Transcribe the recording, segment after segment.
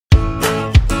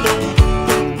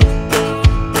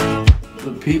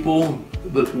people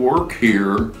that work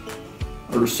here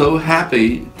are so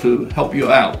happy to help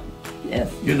you out.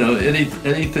 Yes. You know,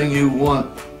 anything you want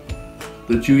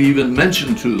that you even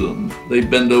mention to them, they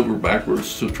bend over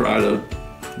backwards to try to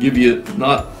give you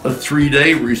not a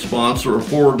 3-day response or a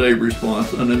 4-day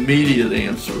response, an immediate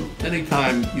answer.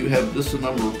 Anytime you have this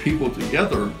number of people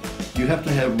together, you have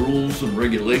to have rules and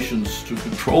regulations to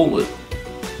control it.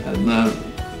 And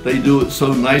they do it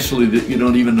so nicely that you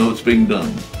don't even know it's being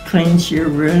done. Cleans your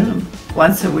room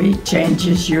once a week,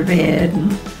 changes your bed,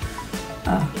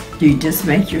 and you just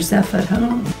make yourself at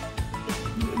home.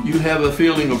 You have a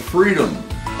feeling of freedom